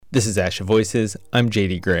This is ASHA Voices. I'm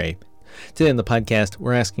JD Gray. Today on the podcast,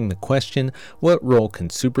 we're asking the question, what role can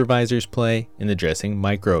supervisors play in addressing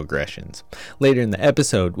microaggressions? Later in the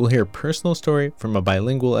episode, we'll hear a personal story from a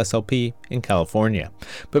bilingual SLP in California.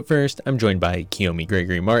 But first, I'm joined by Kyomi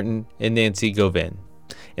Gregory-Martin and Nancy Gauvin.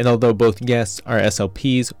 And although both guests are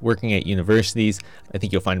SLPs working at universities, I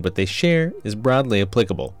think you'll find what they share is broadly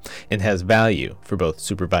applicable and has value for both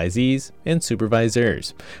supervisees and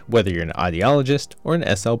supervisors, whether you're an audiologist or an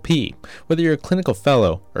SLP, whether you're a clinical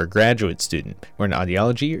fellow or a graduate student, or an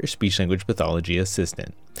audiology or speech-language pathology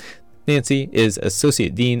assistant. Nancy is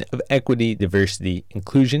Associate Dean of Equity, Diversity,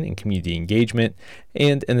 Inclusion, and Community Engagement,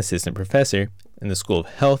 and an Assistant Professor in the School of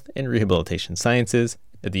Health and Rehabilitation Sciences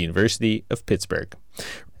at the University of Pittsburgh.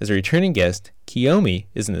 As a returning guest, Kyomi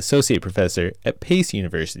is an associate professor at Pace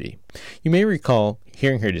University. You may recall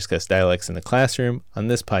hearing her discuss dialects in the classroom on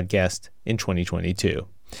this podcast in 2022.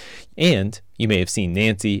 And you may have seen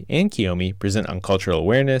Nancy and Kyomi present on cultural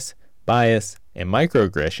awareness, bias, and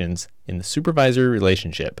microaggressions in the supervisory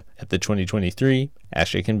relationship at the 2023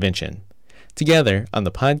 ASHA Convention. Together, on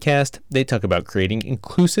the podcast, they talk about creating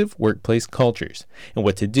inclusive workplace cultures and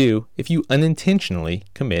what to do if you unintentionally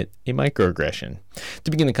commit a microaggression.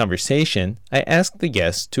 To begin the conversation, I asked the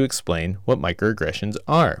guests to explain what microaggressions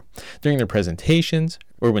are. During their presentations,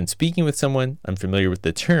 or when speaking with someone unfamiliar with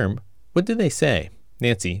the term, what do they say?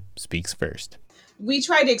 Nancy speaks first. We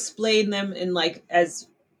try to explain them in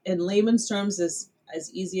layman's terms as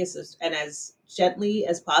easy and as gently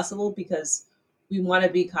as possible, because we want to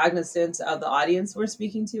be cognizant of the audience we're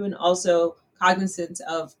speaking to and also cognizant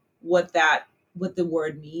of what the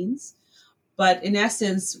word means. But in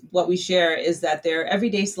essence, what we share is that they're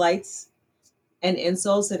everyday slights and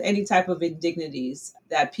insults and any type of indignities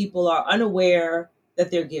that people are unaware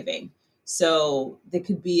that they're giving. So there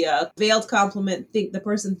could be a veiled compliment. The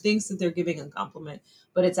person thinks that they're giving a compliment,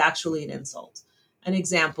 but it's actually an insult. An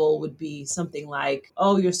example would be something like,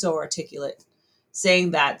 "Oh, you're so articulate."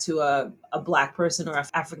 Saying that to a Black person or an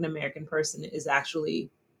African-American person is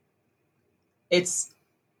actually, it's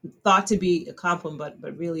thought to be a compliment,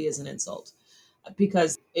 but really is an insult,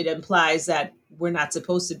 because it implies that we're not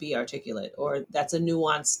supposed to be articulate, or that's a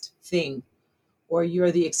nuanced thing, or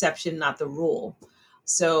you're the exception, not the rule.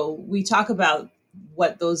 So we talk about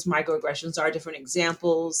what those microaggressions are, different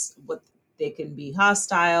examples, what they can be: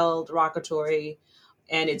 hostile, derogatory,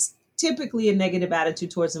 and it's typically a negative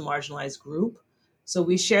attitude towards a marginalized group. So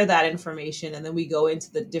we share that information, and then we go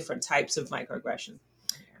into the different types of microaggression.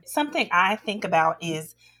 Something I think about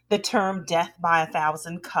is the term death by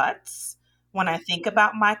 1,000 cuts when I think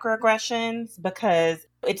about microaggressions, because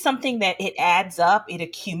it's something that it adds up, it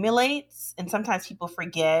accumulates, and sometimes people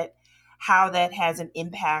forget how that has an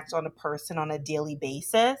impact on a person on a daily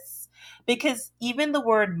basis. Because even the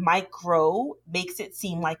word micro makes it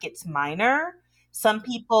seem like it's minor. Some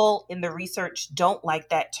people in the research don't like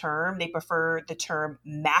that term. They prefer the term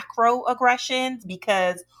macroaggressions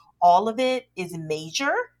because all of it is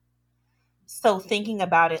major. So thinking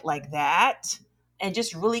about it like that, and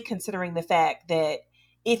just really considering the fact that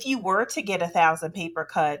if you were to get 1,000 paper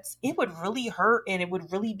cuts, it would really hurt and it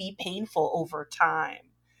would really be painful over time.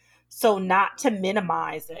 So not to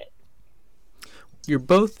minimize it. You're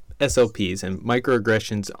both SLPs, and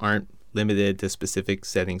microaggressions aren't limited to specific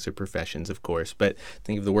settings or professions, of course, but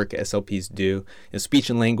think of the work SLPs do. Speech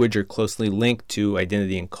and language are closely linked to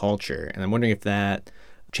identity and culture, and I'm wondering if that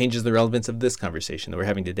changes the relevance of this conversation that we're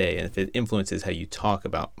having today, and if it influences how you talk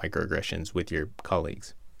about microaggressions with your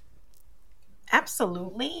colleagues.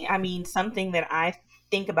 Absolutely. I mean, something that I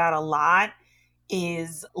think about a lot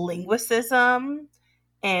is linguicism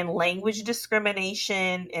and language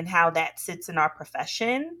discrimination and how that sits in our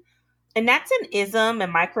profession. And that's an ism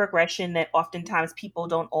and microaggression that oftentimes people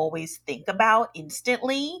don't always think about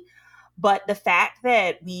instantly. But the fact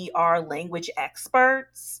that we are language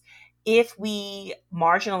experts, if we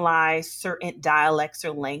marginalize certain dialects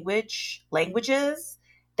or languages,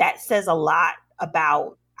 that says a lot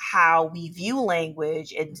about how we view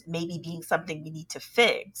language and maybe being something we need to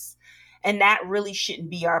fix. And that really shouldn't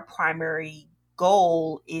be our primary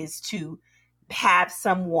goal, is to have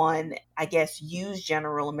someone, I guess, use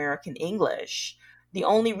general American English. The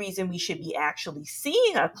only reason we should be actually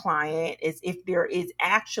seeing a client is if there is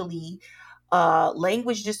actually a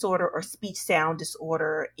language disorder or speech sound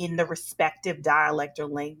disorder in the respective dialect or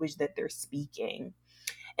language that they're speaking.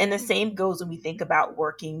 And the same goes when we think about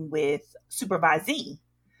working with supervisee,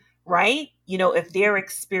 right? You know, if they're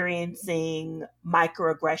experiencing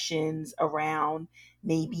microaggressions around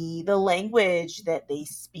maybe the language that they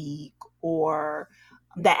speak or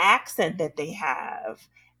the accent that they have,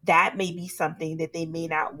 that may be something that they may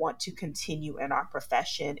not want to continue in our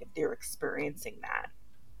profession if they're experiencing that.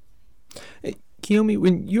 Hey, Kyomi,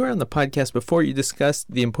 when you were on the podcast before, you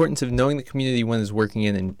discussed the importance of knowing the community one is working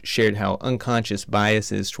in and shared how unconscious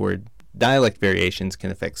biases toward dialect variations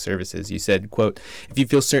can affect services. You said, quote, if you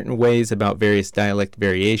feel certain ways about various dialect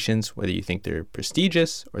variations, whether you think they're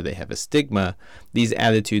prestigious or they have a stigma, these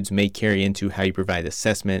attitudes may carry into how you provide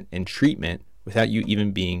assessment and treatment without you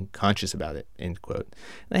even being conscious about it, end quote.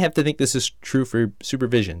 And I have to think this is true for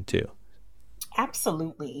supervision too.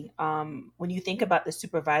 Absolutely. When you think about the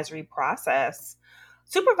supervisory process,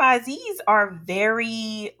 supervisees are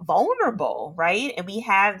very vulnerable, right? And we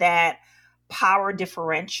have that power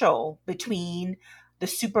differential between the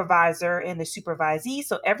supervisor and the supervisee.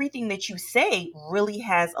 So everything that you say really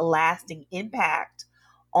has a lasting impact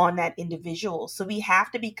on that individual. So we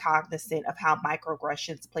have to be cognizant of how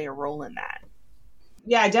microaggressions play a role in that.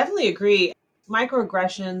 Yeah, I definitely agree.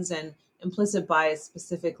 Microaggressions and implicit bias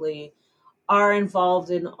specifically are involved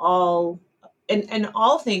in all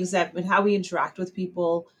things that in how we interact with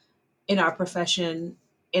people in our profession,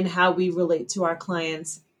 in how we relate to our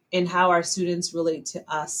clients, in how our students relate to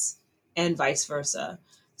us, and vice versa.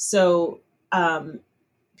 So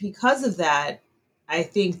because of that, I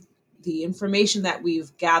think the information that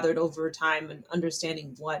we've gathered over time and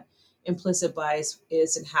understanding what implicit bias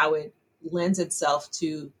is and how it lends itself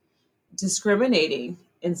to discriminating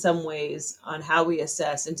in some ways on how we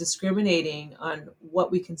assess and discriminating on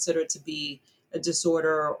what we consider to be a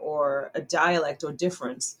disorder or a dialect or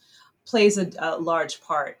difference plays a large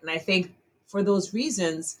part. And I think for those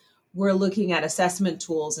reasons, we're looking at assessment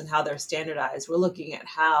tools and how they're standardized. We're looking at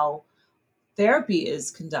how therapy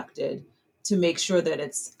is conducted to make sure that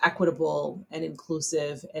it's equitable and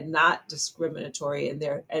inclusive and not discriminatory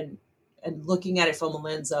and looking at it from a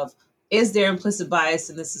lens of, is there implicit bias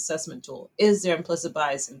in this assessment tool? Is there implicit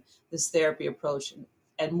bias in this therapy approach?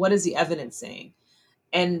 And what is the evidence saying?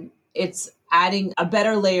 And it's adding a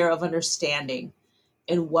better layer of understanding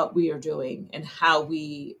in what we are doing and how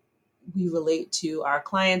we relate to our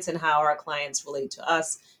clients and how our clients relate to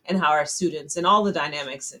us and how our students and all the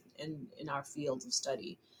dynamics in our field of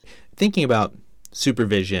study. Thinking about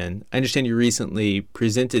supervision, I understand you recently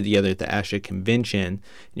presented together at the ASHA Convention. In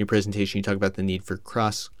your presentation, you talk about the need for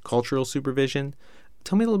cross-cultural supervision.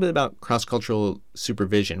 Tell me a little bit about cross-cultural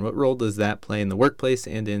supervision. What role does that play in the workplace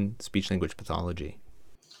and in speech-language pathology?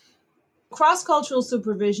 Cross-cultural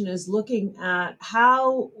supervision is looking at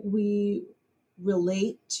how we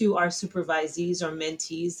relate to our supervisees or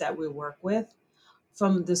mentees that we work with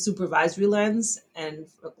from the supervisory lens and,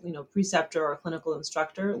 preceptor or clinical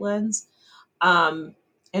instructor lens.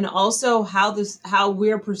 And also how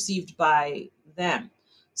we're perceived by them.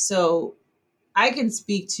 So I can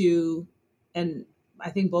speak to, and I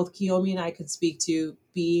think both Kyomi and I can speak to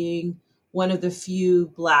being one of the few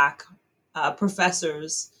Black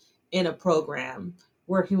professors in a program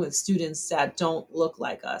working with students that don't look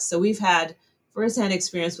like us. So we've had firsthand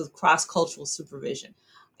experience with cross-cultural supervision.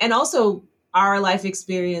 And also our life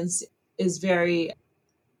experience is very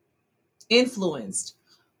influenced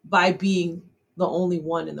by being the only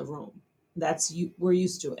one in the room. We're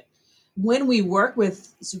used to it. When we work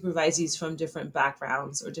with supervisees from different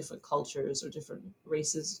backgrounds or different cultures or different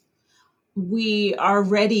races, we are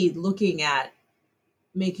already looking at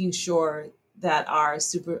making sure that our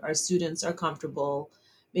students are comfortable,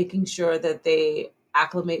 making sure that they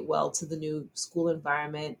acclimate well to the new school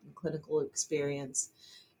environment and clinical experience,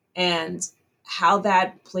 and how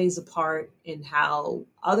that plays a part in how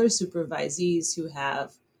other supervisees who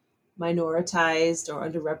have minoritized or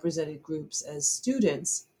underrepresented groups as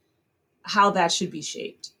students, how that should be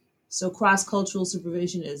shaped. So cross-cultural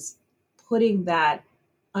supervision is putting that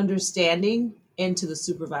understanding into the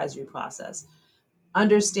supervisory process,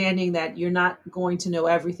 understanding that you're not going to know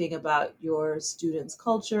everything about your students'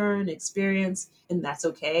 culture and experience, and that's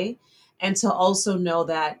okay. And to also know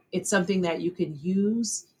that it's something that you can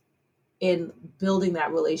use in building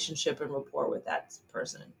that relationship and rapport with that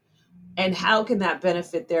person. And how can that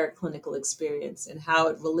benefit their clinical experience and how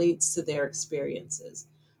it relates to their experiences?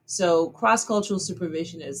 So cross-cultural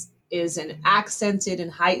supervision is an accented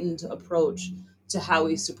and heightened approach to how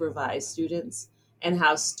we supervise students and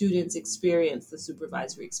how students experience the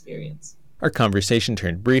supervisory experience. Our conversation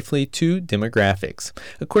turned briefly to demographics.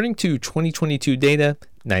 According to 2022 data,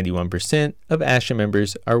 91% of ASHA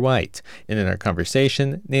members are white. And in our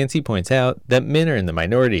conversation, Nancy points out that men are in the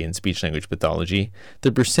minority in speech-language pathology.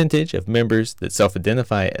 The percentage of members that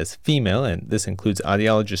self-identify as female, and this includes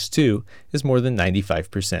audiologists too, is more than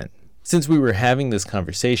 95%. Since we were having this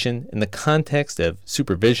conversation in the context of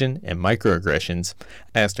supervision and microaggressions,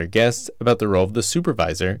 I asked our guests about the role of the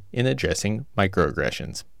supervisor in addressing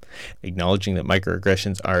microaggressions. Acknowledging that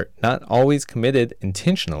microaggressions are not always committed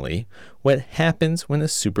intentionally, what happens when a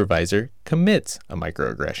supervisor commits a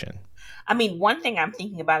microaggression? I mean, one thing I'm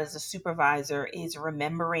thinking about as a supervisor is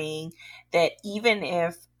remembering that even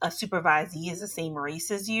if a supervisee is the same race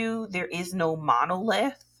as you, there is no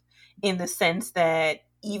monolith, in the sense that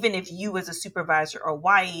even if you as a supervisor are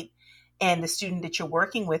white and the student that you're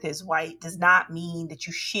working with is white, does not mean that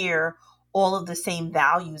you share all of the same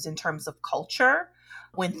values in terms of culture.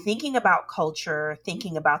 When thinking about culture,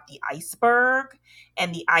 thinking about the iceberg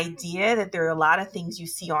and the idea that there are a lot of things you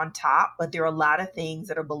see on top, but there are a lot of things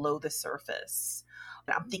that are below the surface.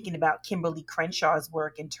 I'm thinking about Kimberly Crenshaw's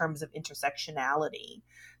work in terms of intersectionality.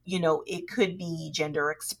 It could be gender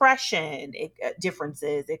expression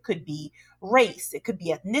differences. It could be race. It could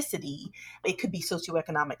be ethnicity. It could be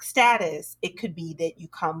socioeconomic status. It could be that you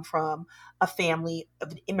come from a family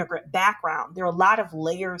of an immigrant background. There are a lot of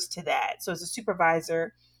layers to that. So as a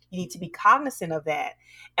supervisor, you need to be cognizant of that.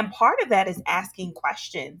 And part of that is asking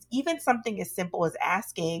questions, even something as simple as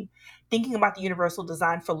thinking about the universal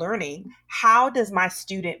design for learning. How does my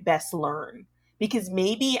student best learn? Because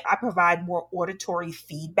maybe I provide more auditory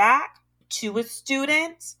feedback to a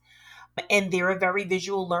student and they're a very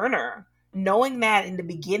visual learner. Knowing that in the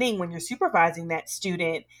beginning when you're supervising that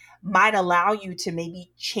student might allow you to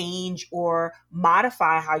maybe change or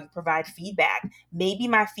modify how you provide feedback. Maybe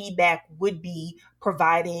my feedback would be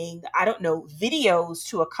providing, videos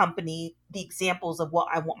to accompany the examples of what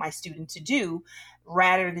I want my student to do,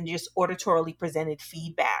 rather than just auditorily presented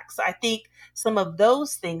feedback. So I think some of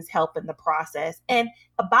those things help in the process. And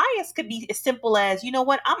a bias could be as simple as, I'm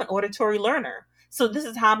an auditory learner. So this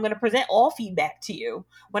is how I'm going to present all feedback to you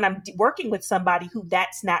when I'm working with somebody who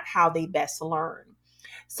that's not how they best learn.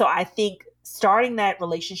 So I think starting that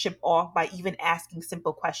relationship off by even asking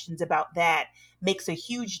simple questions about that makes a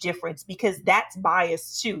huge difference, because that's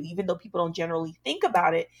bias too, even though people don't generally think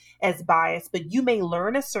about it as bias, but you may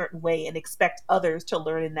learn a certain way and expect others to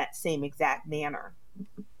learn in that same exact manner.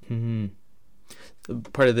 Mm-hmm. So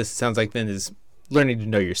part of this sounds like then is learning to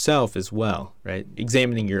know yourself as well, right?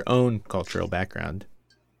 Examining your own cultural background.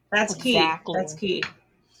 That's key. Exactly. That's key.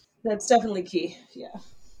 That's definitely key.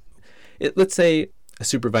 Yeah. Let's say a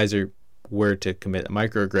supervisor were to commit a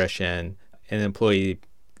microaggression, an employee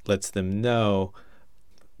lets them know.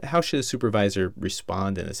 How should a supervisor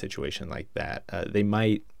respond in a situation like that? They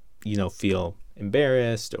might, feel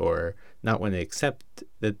embarrassed or not want to accept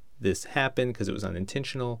that this happened because it was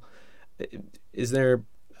unintentional. Is there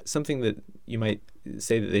something that you might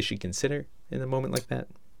say that they should consider in a moment like that?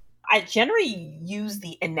 I generally use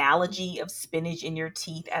the analogy of spinach in your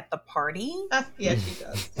teeth at the party. Yeah, she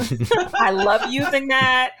does. I love using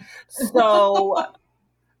that. So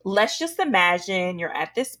let's just imagine you're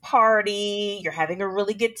at this party, you're having a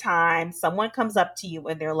really good time. Someone comes up to you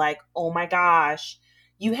and they're like, oh my gosh,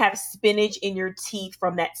 you have spinach in your teeth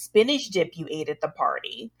from that spinach dip you ate at the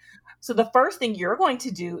party. So the first thing you're going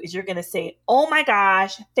to do is you're going to say, oh my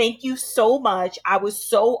gosh, thank you so much. I was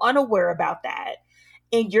so unaware about that.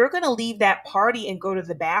 And you're going to leave that party and go to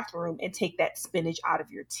the bathroom and take that spinach out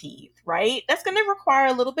of your teeth, right? That's going to require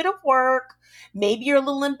a little bit of work. Maybe you're a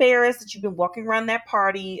little embarrassed that you've been walking around that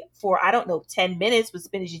party for, 10 minutes with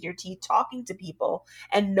spinach in your teeth talking to people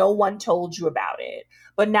and no one told you about it.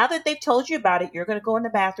 But now that they've told you about it, you're going to go in the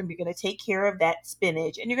bathroom, you're going to take care of that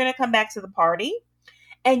spinach, and you're going to come back to the party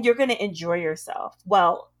and you're going to enjoy yourself.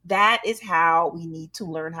 Well, that is how we need to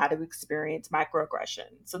learn how to experience microaggression.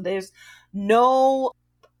 So there's no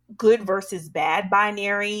good versus bad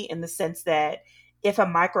binary in the sense that if a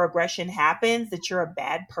microaggression happens, that you're a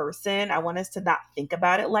bad person. I want us to not think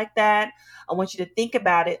about it like that. I want you to think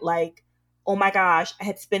about it like, oh my gosh, I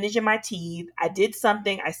had spinach in my teeth. I did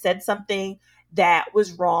something. I said something that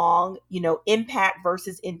was wrong. Impact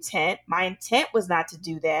versus intent. My intent was not to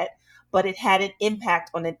do that, but it had an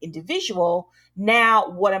impact on an individual. Now,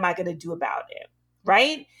 what am I going to do about it?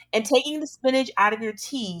 Right? And taking the spinach out of your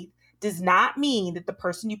teeth does not mean that the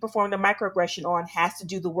person you performed a microaggression on has to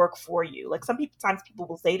do the work for you. Like sometimes people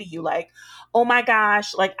will say to you like, oh my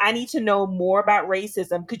gosh, like I need to know more about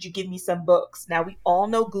racism. Could you give me some books? Now we all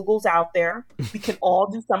know Google's out there. We can all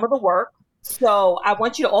do some of the work. So I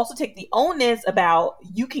want you to also take the onus about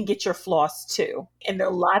you can get your floss too. And there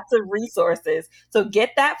are lots of resources. So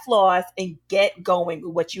get that floss and get going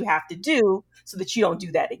with what you have to do so that you don't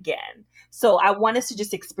do that again. So I want us to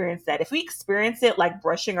just experience that. If we experience it like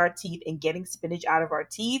brushing our teeth and getting spinach out of our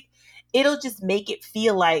teeth, it'll just make it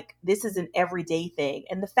feel like this is an everyday thing.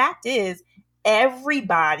 And the fact is,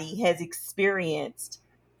 everybody has experienced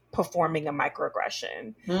performing a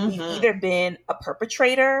microaggression. We've either been a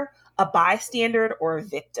perpetrator, a bystander, or a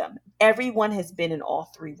victim. Everyone has been in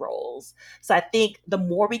all three roles. So I think the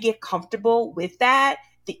more we get comfortable with that,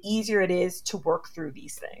 the easier it is to work through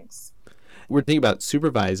these things. We're thinking about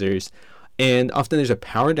supervisors, and often there's a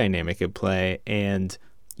power dynamic at play. And,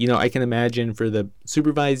 I can imagine for the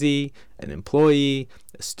supervisee, an employee,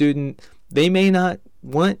 a student, they may not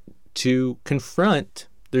want to confront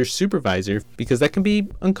their supervisor because that can be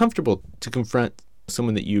uncomfortable to confront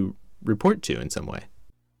someone that you report to in some way.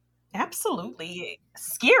 Absolutely.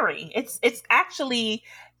 Scary. It's actually,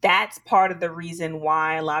 that's part of the reason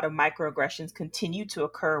why a lot of microaggressions continue to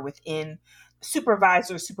occur within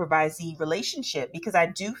supervisor-supervisee relationship, because I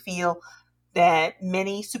do feel that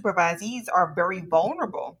many supervisees are very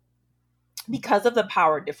vulnerable because of the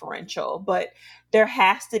power differential. But there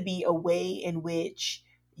has to be a way in which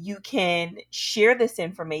you can share this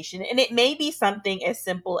information. And it may be something as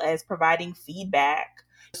simple as providing feedback.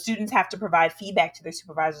 Students have to provide feedback to their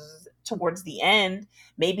supervisors towards the end.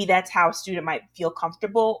 Maybe that's how a student might feel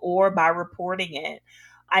comfortable, or by reporting it.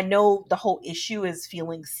 I know the whole issue is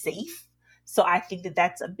feeling safe. So I think that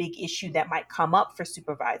that's a big issue that might come up for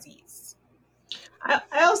supervisees.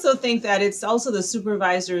 I also think that it's also the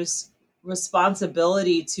supervisor's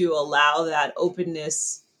responsibility to allow that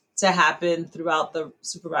openness to happen throughout the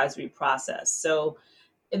supervisory process. So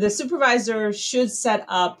the supervisor should set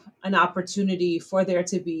up an opportunity for there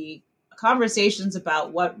to be conversations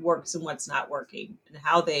about what works and what's not working and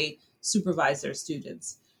how they supervise their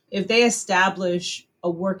students. If they establish a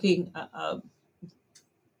working,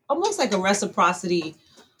 almost like a reciprocity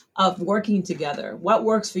of working together, what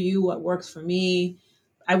works for you, what works for me.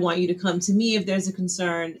 I want you to come to me if there's a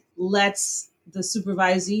concern. Let's the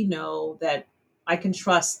supervisee know that I can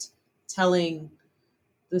trust telling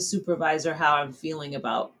the supervisor how I'm feeling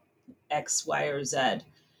about X, Y, or Z.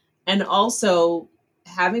 And also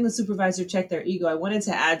having the supervisor check their ego. I wanted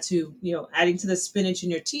to add to, adding to the spinach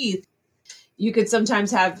in your teeth. You could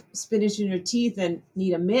sometimes have spinach in your teeth and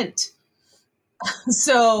need a mint.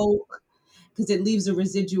 So, because it leaves a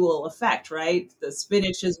residual effect, right? The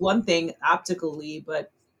spinach is one thing optically,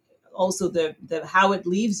 but also the how it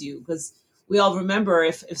leaves you, because we all remember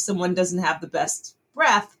if someone doesn't have the best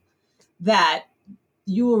breath, that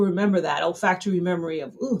you will remember that olfactory memory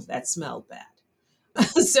of, ooh, that smelled bad.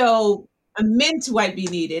 So a mint might be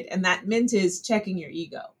needed, and that mint is checking your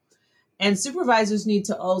ego. And supervisors need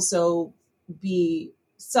to also be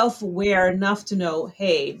self-aware enough to know,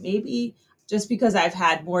 hey, maybe just because I've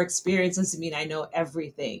had more experience doesn't mean I know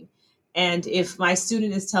everything. And if my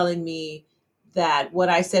student is telling me that what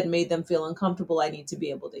I said made them feel uncomfortable, I need to be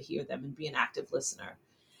able to hear them and be an active listener.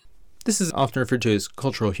 This is often referred to as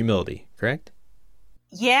cultural humility, correct?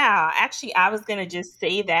 Yeah, actually, I was going to just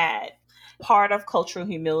say that part of cultural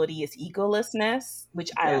humility is egolessness,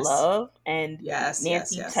 which I love. And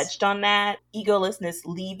Nancy touched on that. Egolessness,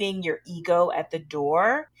 leaving your ego at the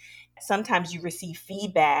door. Sometimes you receive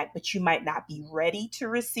feedback, but you might not be ready to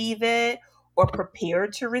receive it or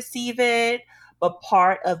prepared to receive it. But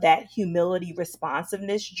part of that humility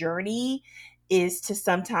responsiveness journey is to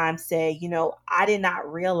sometimes say, I did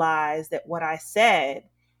not realize that what I said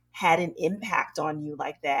had an impact on you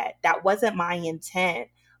like that. That wasn't my intent,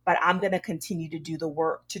 but I'm going to continue to do the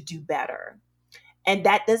work to do better. And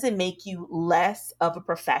that doesn't make you less of a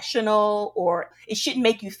professional, or it shouldn't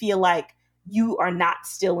make you feel like you are not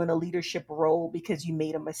still in a leadership role because you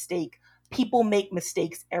made a mistake. People make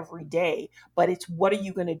mistakes every day, but it's what are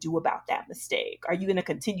you going to do about that mistake? Are you going to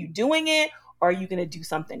continue doing it, or are you going to do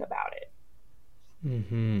something about it?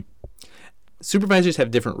 Mm-hmm. Supervisors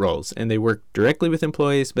have different roles, and they work directly with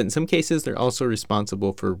employees, but in some cases, they're also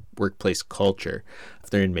responsible for workplace culture if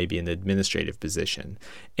they're in maybe an administrative position.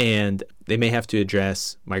 And they may have to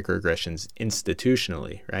address microaggressions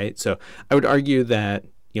institutionally, right? So I would argue that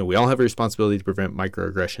we all have a responsibility to prevent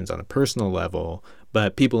microaggressions on a personal level,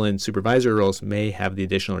 but people in supervisory roles may have the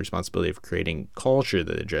additional responsibility of creating culture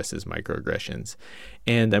that addresses microaggressions.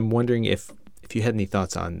 And I'm wondering if you had any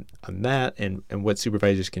thoughts on that and what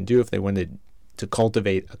supervisors can do if they wanted to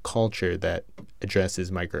cultivate a culture that addresses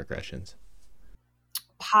microaggressions.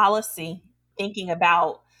 Policy, thinking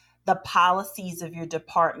about the policies of your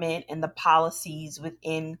department and the policies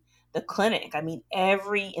within the clinic. I mean,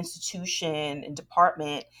 every institution and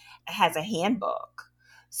department has a handbook.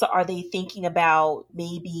 So are they thinking about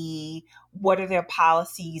maybe what are their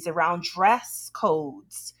policies around dress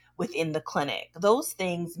codes within the clinic? Those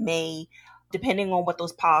things may, depending on what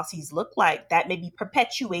those policies look like, that may be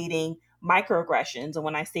perpetuating microaggressions. And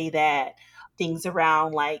when I say that, things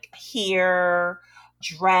around like hair,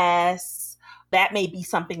 dress, That may be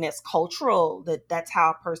something that's cultural, that's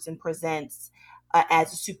how a person presents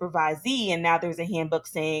as a supervisee. And now there's a handbook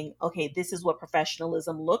saying, okay, this is what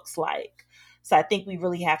professionalism looks like. So I think we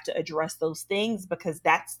really have to address those things, because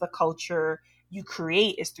that's the culture you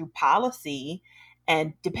create, is through policy.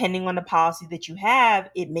 And depending on the policy that you have,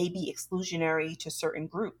 it may be exclusionary to certain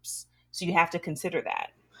groups. So you have to consider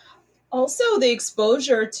that. Also, the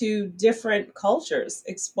exposure to different cultures.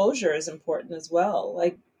 Exposure is important as well.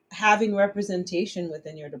 Like having representation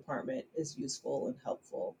within your department is useful and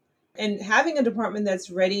helpful. And having a department that's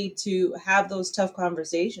ready to have those tough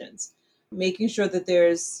conversations, making sure that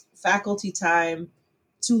there's faculty time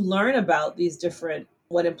to learn about these different,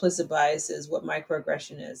 what implicit bias is, what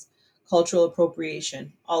microaggression is, cultural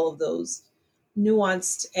appropriation, all of those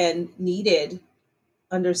nuanced and needed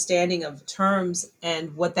understanding of terms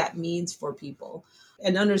and what that means for people,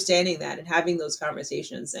 and understanding that and having those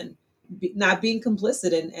conversations, and not being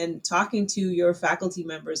complicit, and talking to your faculty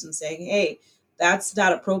members and saying, hey, that's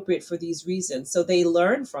not appropriate for these reasons. So they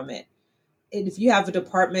learn from it. And if you have a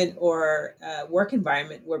department or a work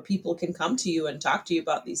environment where people can come to you and talk to you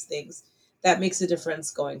about these things, that makes a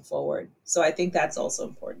difference going forward. So I think that's also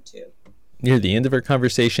important too. Near the end of our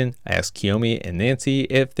conversation, I asked Kyomi and Nancy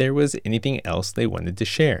if there was anything else they wanted to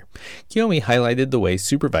share. Kyomi highlighted the way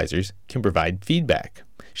supervisors can provide feedback.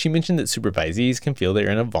 She mentioned that supervisees can feel they're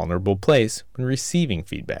in a vulnerable place when receiving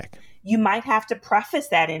feedback. You might have to preface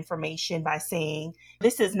that information by saying,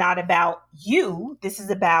 this is not about you. This is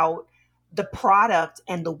about the product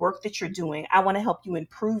and the work that you're doing. I want to help you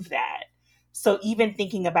improve that. So even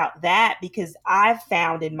thinking about that, because I've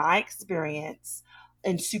found in my experience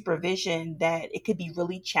in supervision that it could be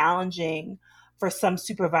really challenging for some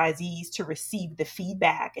supervisees to receive the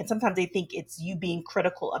feedback. And sometimes they think it's you being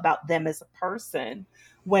critical about them as a person,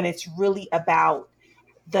 when it's really about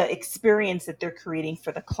the experience that they're creating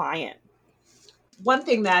for the client. One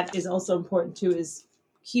thing that is also important too is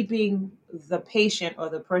keeping the patient or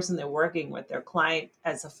the person they're working with, their client,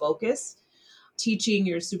 as a focus. Teaching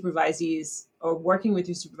your supervisees or working with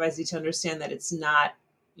your supervisee to understand that it's not,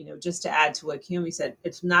 just to add to what Kyomi said,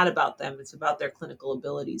 it's not about them. It's about their clinical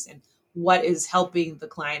abilities and what is helping the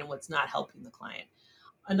client and what's not helping the client.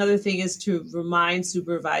 Another thing is to remind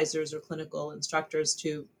supervisors or clinical instructors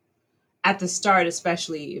to, at the start,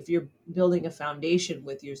 especially if you're building a foundation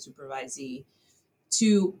with your supervisee,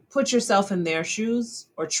 to put yourself in their shoes,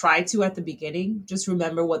 or try to at the beginning. Just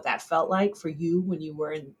remember what that felt like for you when you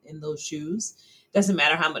were in those shoes. Doesn't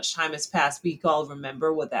matter how much time has passed, we all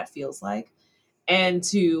remember what that feels like. And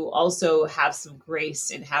to also have some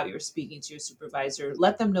grace in how you're speaking to your supervisor.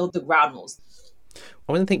 Let them know the ground rules.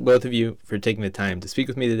 I want to thank both of you for taking the time to speak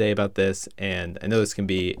with me today about this. And I know this can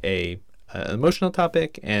be an emotional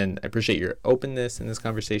topic, and I appreciate your openness in this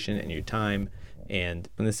conversation and your time. And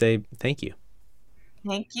I'm going to say thank you.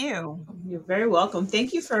 Thank you. You're very welcome.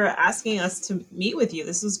 Thank you for asking us to meet with you.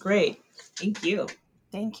 This was great. Thank you.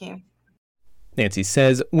 Thank you. Nancy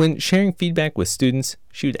says when sharing feedback with students,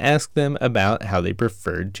 she would ask them about how they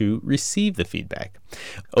preferred to receive the feedback,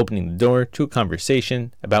 opening the door to a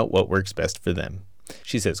conversation about what works best for them.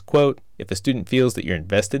 She says, quote, if a student feels that you're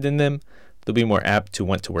invested in them, they'll be more apt to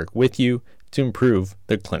want to work with you to improve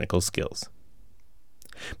their clinical skills.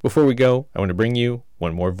 Before we go, I want to bring you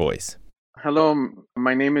one more voice. Hello,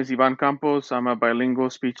 my name is Iván Campos. I'm a bilingual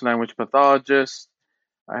speech-language pathologist.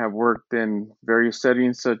 I have worked in various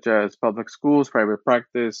settings such as public schools, private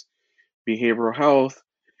practice, behavioral health,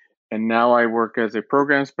 and now I work as a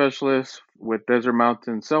program specialist with Desert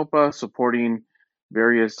Mountain SLPA, supporting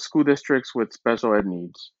various school districts with special ed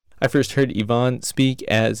needs. I first heard Iván speak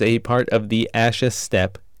as a part of the ASHA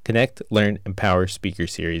STEP Connect, Learn, Empower speaker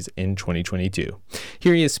series in 2022.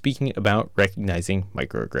 Here he is speaking about recognizing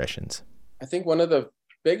microaggressions. I think one of the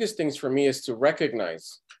biggest things for me is to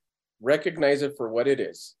recognize it for what it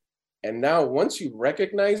is. And now once you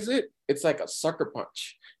recognize it, it's like a sucker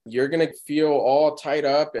punch. You're going to feel all tied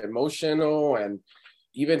up, emotional, and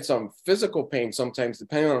even some physical pain sometimes,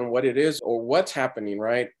 depending on what it is or what's happening,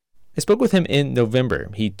 right? I spoke with him in November.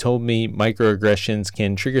 He told me microaggressions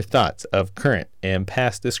can trigger thoughts of current and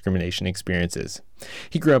past discrimination experiences.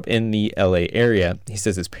 He grew up in the LA area. He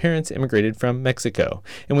says his parents immigrated from Mexico,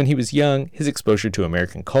 and when he was young, his exposure to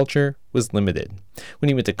American culture was limited. When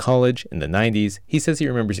he went to college in the 90s, he says he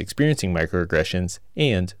remembers experiencing microaggressions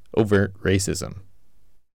and overt racism.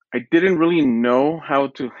 I didn't really know how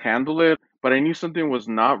to handle it, but I knew something was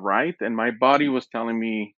not right, and my body was telling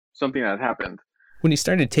me something had happened. When he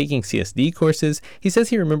started taking CSD courses, he says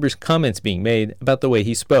he remembers comments being made about the way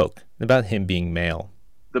he spoke, about him being male.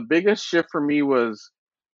 The biggest shift for me was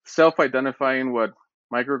self-identifying what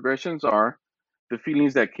microaggressions are, the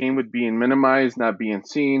feelings that came with being minimized, not being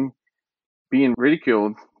seen, being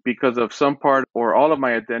ridiculed because of some part or all of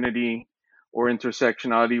my identity or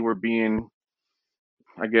intersectionality were being,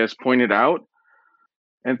 I guess, pointed out.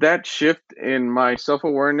 And that shift in my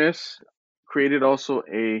self-awareness created also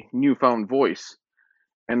a newfound voice.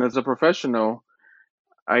 And as a professional,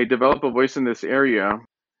 I developed a voice in this area.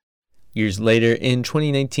 Years later, in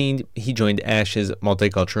 2019, he joined ASHA's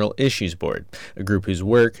Multicultural Issues Board, a group whose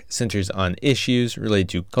work centers on issues related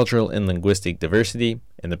to cultural and linguistic diversity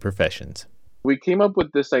in the professions. We came up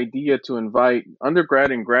with this idea to invite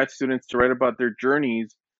undergrad and grad students to write about their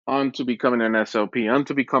journeys onto becoming an SLP,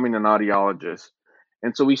 onto becoming an audiologist.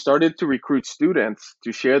 And so we started to recruit students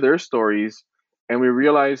to share their stories, and we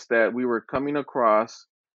realized that we were coming across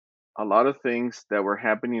a lot of things that were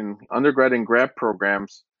happening in undergrad and grad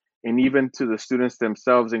programs, and even to the students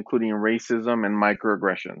themselves, including racism and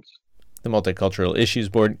microaggressions. The Multicultural Issues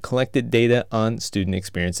Board collected data on student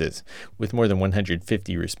experiences. With more than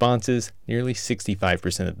 150 responses, nearly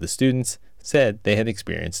 65% of the students said they had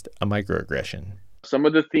experienced a microaggression. Some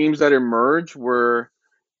of the themes that emerged were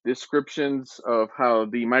descriptions of how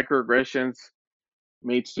the microaggressions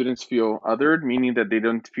made students feel othered, meaning that they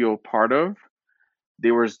didn't feel part of.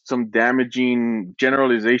 There were some damaging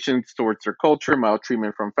generalizations towards their culture,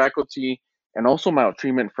 maltreatment from faculty, and also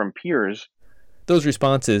maltreatment from peers. Those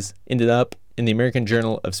responses ended up in the American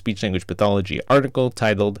Journal of Speech-Language Pathology article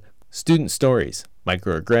titled Student Stories,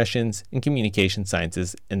 Microaggressions in Communication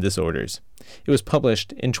Sciences and Disorders. It was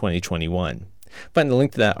published in 2021. Find the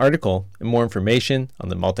link to that article and more information on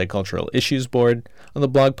the Multicultural Issues Board on the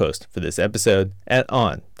blog post for this episode at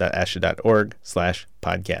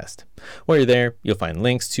on.asha.org/podcast. While you're there, you'll find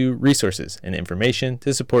links to resources and information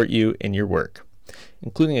to support you in your work,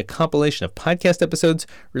 including a compilation of podcast episodes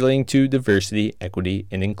relating to diversity, equity,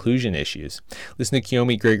 and inclusion issues. Listen to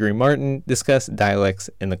Kyomi Gregory-Martin discuss dialects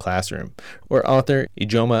in the classroom, or author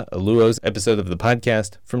Ijoma Aluo's episode of the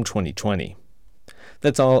podcast from 2020.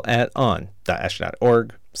 That's all at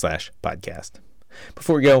on.asha.org/podcast.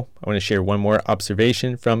 Before we go, I want to share one more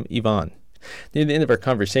observation from Iván. Near the end of our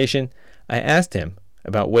conversation, I asked him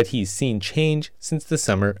about what he's seen change since the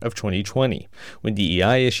summer of 2020, when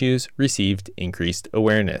DEI issues received increased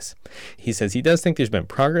awareness. He says he does think there's been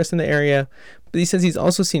progress in the area, but he says he's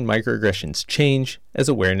also seen microaggressions change as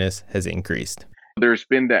awareness has increased. There's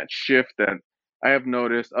been that shift that I have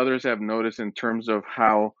noticed, others have noticed, in terms of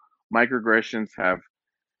how microaggressions have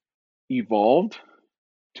evolved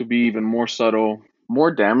to be even more subtle,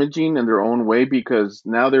 more damaging in their own way, because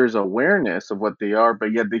now there's awareness of what they are,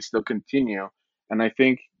 but yet they still continue. And I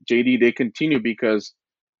think, JD, they continue because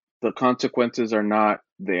the consequences are not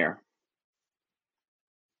there.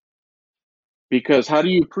 Because how do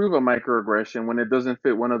you prove a microaggression when it doesn't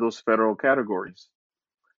fit one of those federal categories?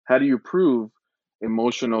 How do you prove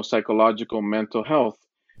emotional, psychological, mental health?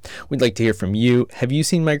 We'd like to hear from you. Have you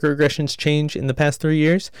seen microaggressions change in the past 3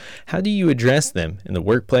 years? How do you address them in the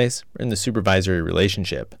workplace or in the supervisory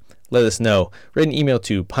relationship? Let us know. Write an email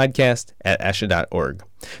to podcast@asha.org.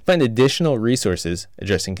 Find additional resources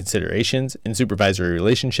addressing considerations in supervisory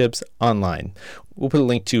relationships online. We'll put a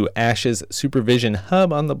link to ASHA's Supervision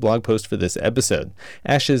Hub on the blog post for this episode.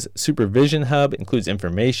 ASHA's Supervision Hub includes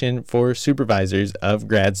information for supervisors of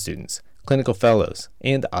grad students, clinical fellows,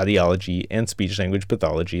 and audiology and speech-language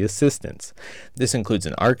pathology assistants. This includes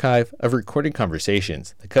an archive of recorded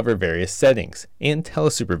conversations that cover various settings and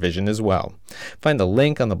telesupervision as well. Find the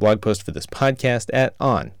link on the blog post for this podcast at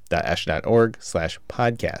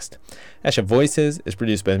on.asha.org/podcast. ASHA Voices is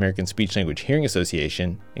produced by the American Speech-Language Hearing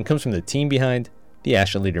Association and comes from the team behind the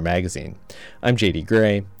ASHA Leader magazine. I'm JD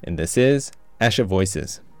Gray, and this is ASHA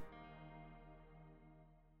Voices.